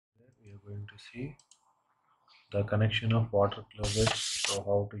we're going to see the connection of water closets. So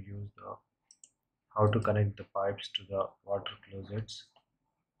how to connect the pipes to the water closets.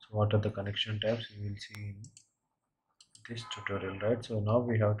 So what are the connection types we will see in this tutorial, right? So now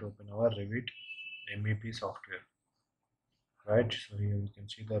we have to open our Revit MEP software, right? So here you can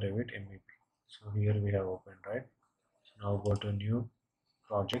see the Revit MEP. So here we have opened, right? So now go to new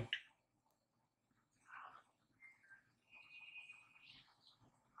project.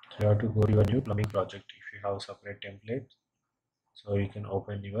 So you have to go to your new plumbing project. If you have separate template, so you can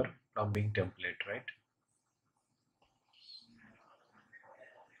open your plumbing template, right?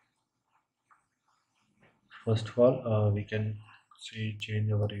 First of all, we can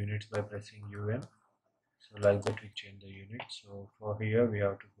change our units by pressing UN. So like that we change the unit. So for here we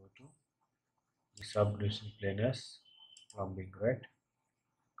have to go to the subdiscipline as plumbing, right?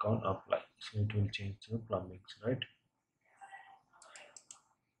 Count apply. So it will change to plumbing, right?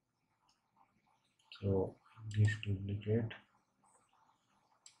 So this duplicate.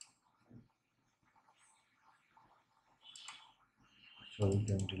 So we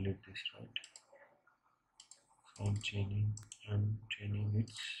can delete this, right? So I'm changing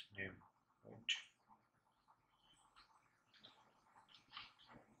its name, right?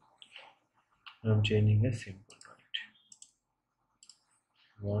 I'm changing a simple, right?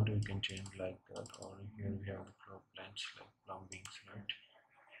 If you want, we can change like that, or here we have the floor plans like plumbings, right?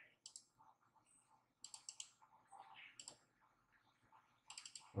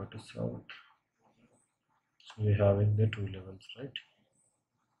 What is out? So we're having the two levels, right?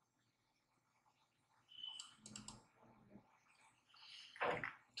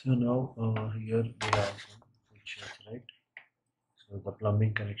 So now here we have some features, right? So the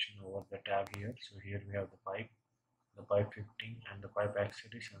plumbing connection over the tab here. So here we have the pipe 15 and the pipe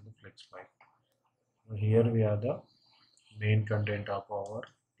accessories and the flex pipe. So here we have the main content of our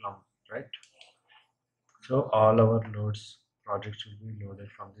plumb, right? So all our loads projects will be loaded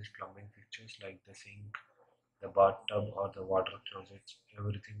from these plumbing fixtures like the sink, the bathtub or the water closets.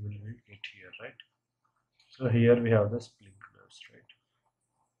 Everything will be hit here, right? So here we have the sprinklers, right?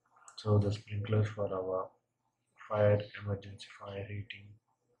 So the sprinklers for our emergency fire heating.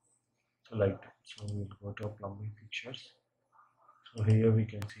 So like that. So we'll go to plumbing fixtures. So here we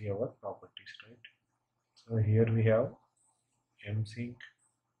can see our properties, right? So here we have M sink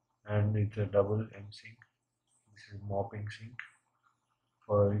and it's a double M sink. This is mopping sink,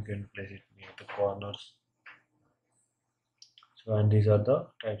 or you can place it near the corners. So and these are the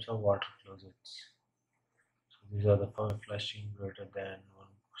types of water closets. So these are the flushing greater than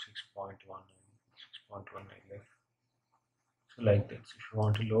 6.1 and 6.1 LF. So like this. If you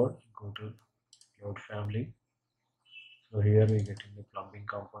want to load, go to load family. So here we get in the plumbing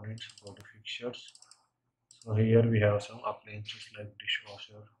components, go to fixtures. So here we have some appliances like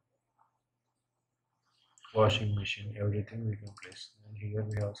dishwasher, washing machine, everything we can place. And here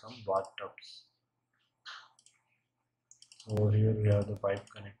we have some bathtubs. So here we have the pipe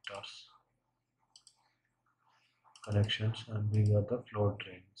connections, and these are the floor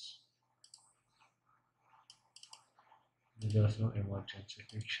drains. These are some emergency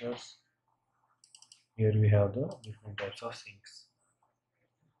fixtures. Here we have the different types of sinks.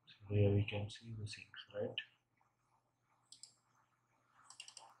 So here we can see the sinks, right?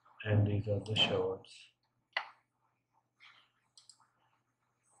 And these are the showers.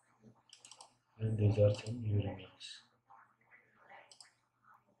 And these are some urinals.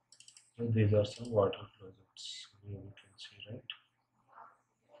 So these are some water closets. Here we can see, right?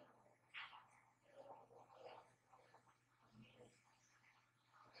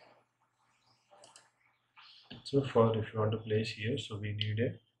 So for if you want to place here, so we need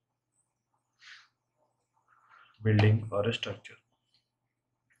a building or a structure.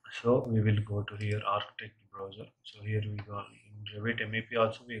 So we will go to here architect browser. So here we go in Revit MEP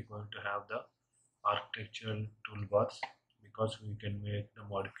also we are going to have the architectural toolbars, because we can make the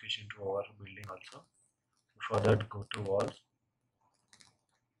modification to our building also. So for that, go to walls.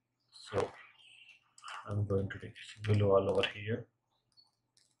 So I'm going to take a single wall over here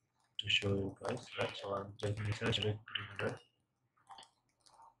to show you guys, right? So I'm taking this as 300.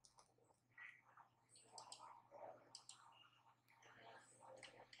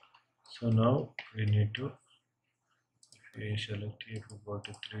 So now we need to, if we select here, if we go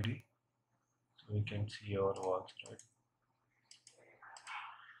to 3D, so we can see our walls, right?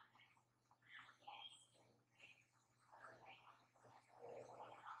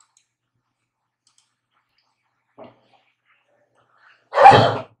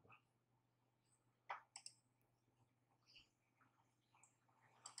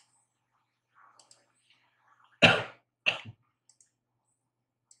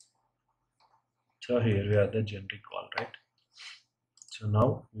 So here we have the generic wall, right? So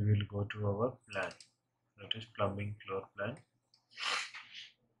now we will go to our plan, that is plumbing floor plan.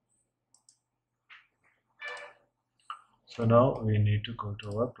 So now we need to go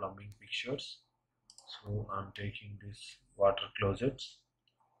to our plumbing pictures. So I'm taking this water closets.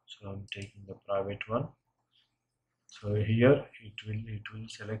 So I'm taking the private one. So here it will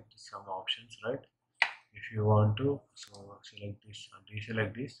select some options, right? If you want to, so select this and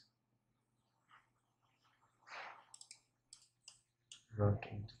deselect this. Not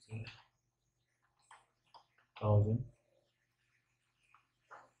into the 1000.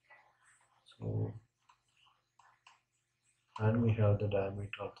 So and we have the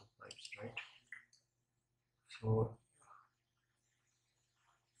diameter of the pipes, right? So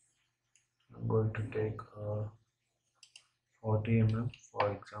I'm going to take 40 mm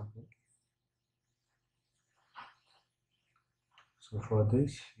for example. So for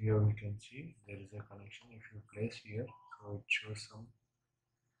this, here we can see there is a connection. If you place here, so it shows some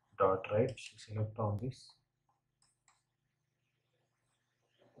dot, right? So select on this.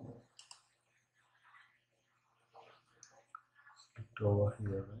 Select over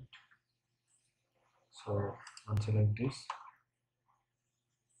here, right? So unselect this.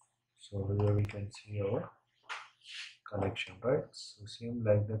 So here we can see our connection, right? So same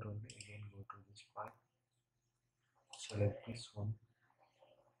like that only. Again go to this pipe. Select this one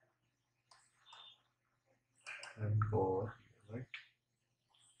and go over here, right?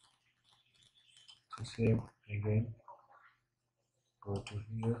 So same again. Go to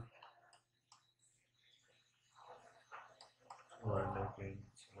here. So and again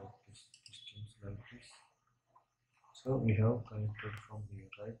select this distance like this. So we have connected from here,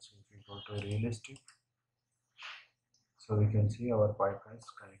 right? So if we go to realistic, so we can see our pipe is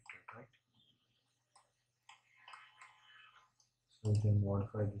connected, right? So we can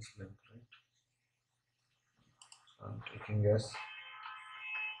modify this length, right? So I'm taking as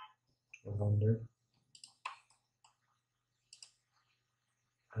 1200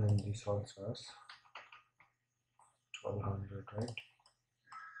 and this also as 1200, right?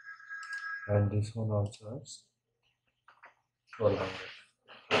 And this one also has 1200.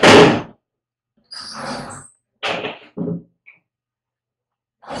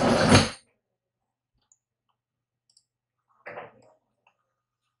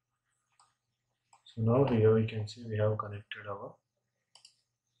 So now here we can see we have connected our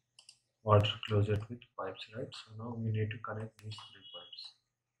water closet with pipes, right? So now we need to connect these three pipes.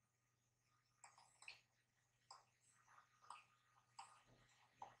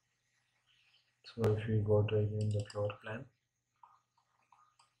 So if we go to again the floor plan,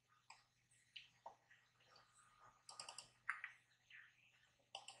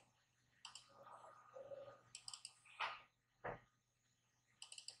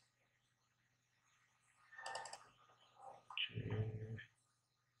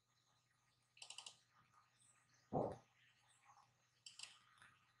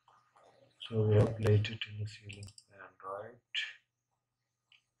 so we have placed it in the ceiling plan, right?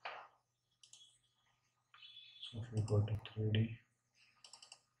 So if we go to 3D,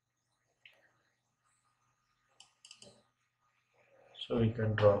 so we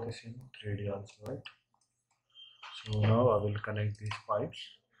can draw this in 3D also, right? So now I will connect these pipes.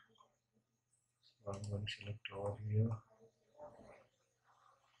 So I'm going to select over here.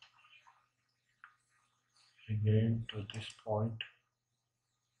 Again to this point,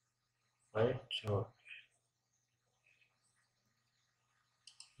 right? So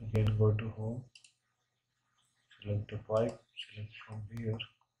again go to home, select the pipe, select from here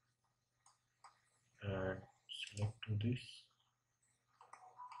and select to this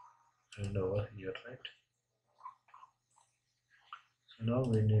and over here, right? So now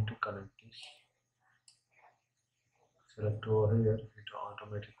we need to connect this. Select over here, it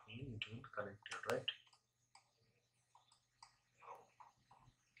automatically it will connect it, right?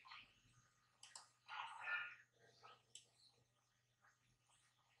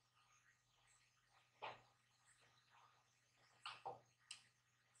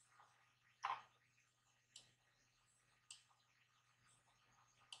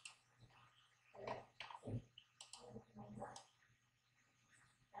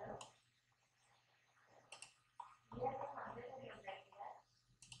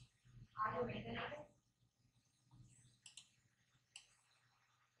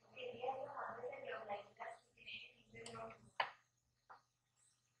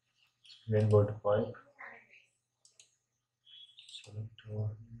 Then go to pipe, select over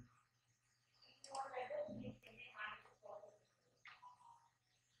here.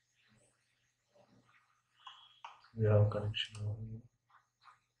 We have connection over here.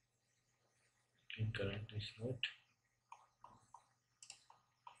 can connect this, right?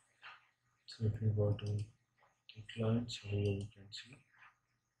 So if you go to the clients, here you can see.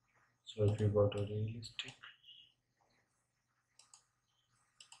 So if you go to realistic,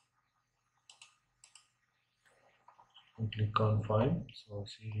 and click on file, so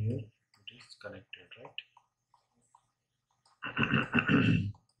see here it is connected, right?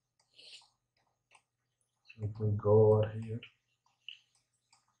 So if we go over here,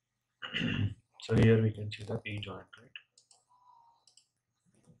 so here we can see the T joint, right?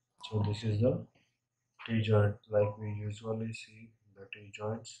 So this is the T joint, like we usually see the T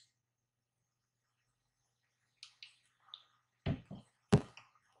joints.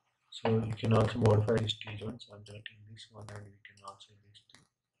 So you can also modify these T joints. I'm selecting this one, and we can also use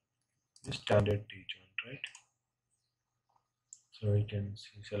the standard T joint, right? So we can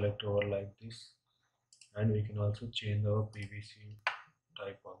see, select over like this, and we can also change our PVC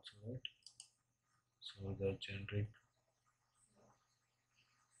type also, right? So the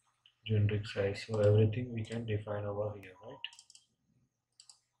generic size, so everything we can define over here, right?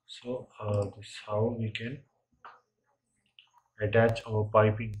 So this is how we can attach our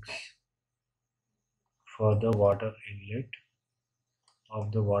pipings for the water inlet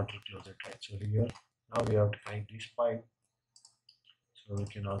of the water closet, right? So here now we have to find this pipe, so we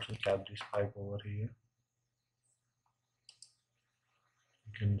can also tap this pipe over here.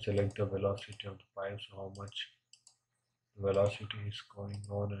 You can select the velocity of the pipe, so how much velocity is going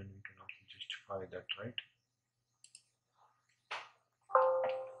on, and we can also justify that, right?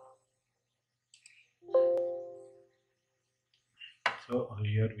 So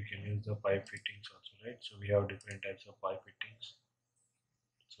here we can use the pipe fittings also, right? So we have different types of pipe fittings.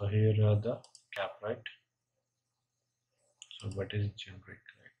 So here are the cap, right? So what is generic,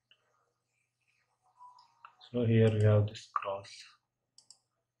 right? So here we have this cross.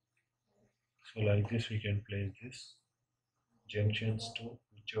 So like this we can place this junctions to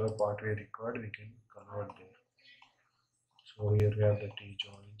whichever part we required, we can convert there. So here we have the T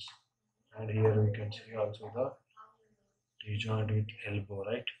joints, and here we can see also the T joint with elbow,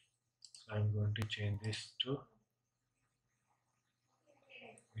 right? So I'm going to change this to,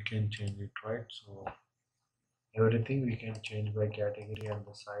 we can change it, right? So everything we can change by category, and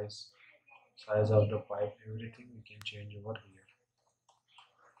the size of the pipe, everything we can change over here.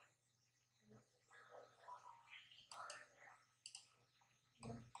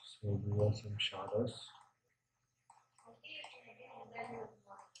 So these are some shadows.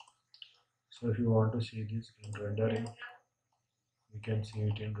 So if you want to see this in rendering, you can see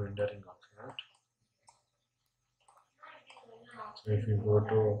it in rendering also, right? So if you go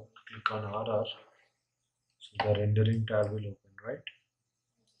to click on RR, so the rendering tab will open, right?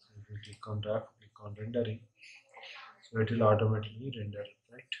 So if you click on that, click on rendering, so it will automatically render it,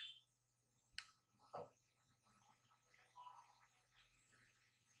 right?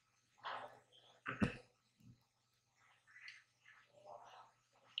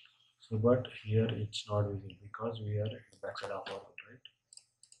 So but here it's not visible because we are at the backside of our hood,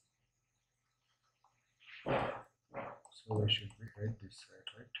 right? So we should be at this side,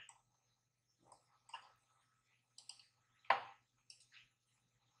 right?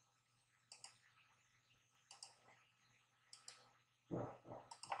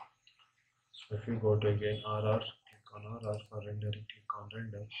 So if you go to again RR, click on RR for rendering, click on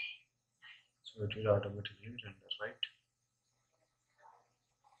render, so it will automatically render, right?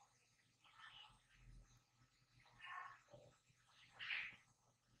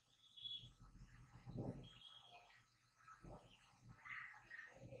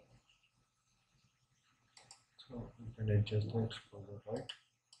 So you can adjust the exposure, right?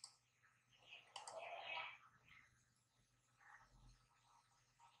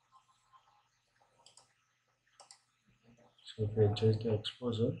 So if we adjust the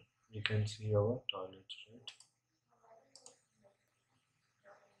exposure, we can see our toilets, right?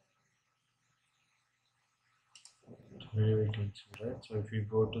 So here we can see, right? So if we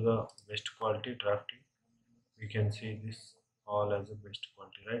go to the best quality drafting, we can see this all as a best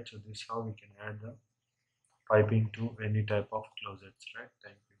quality, right? So this is how we can add the piping to any type of closets, right?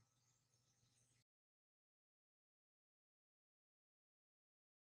 Thank you.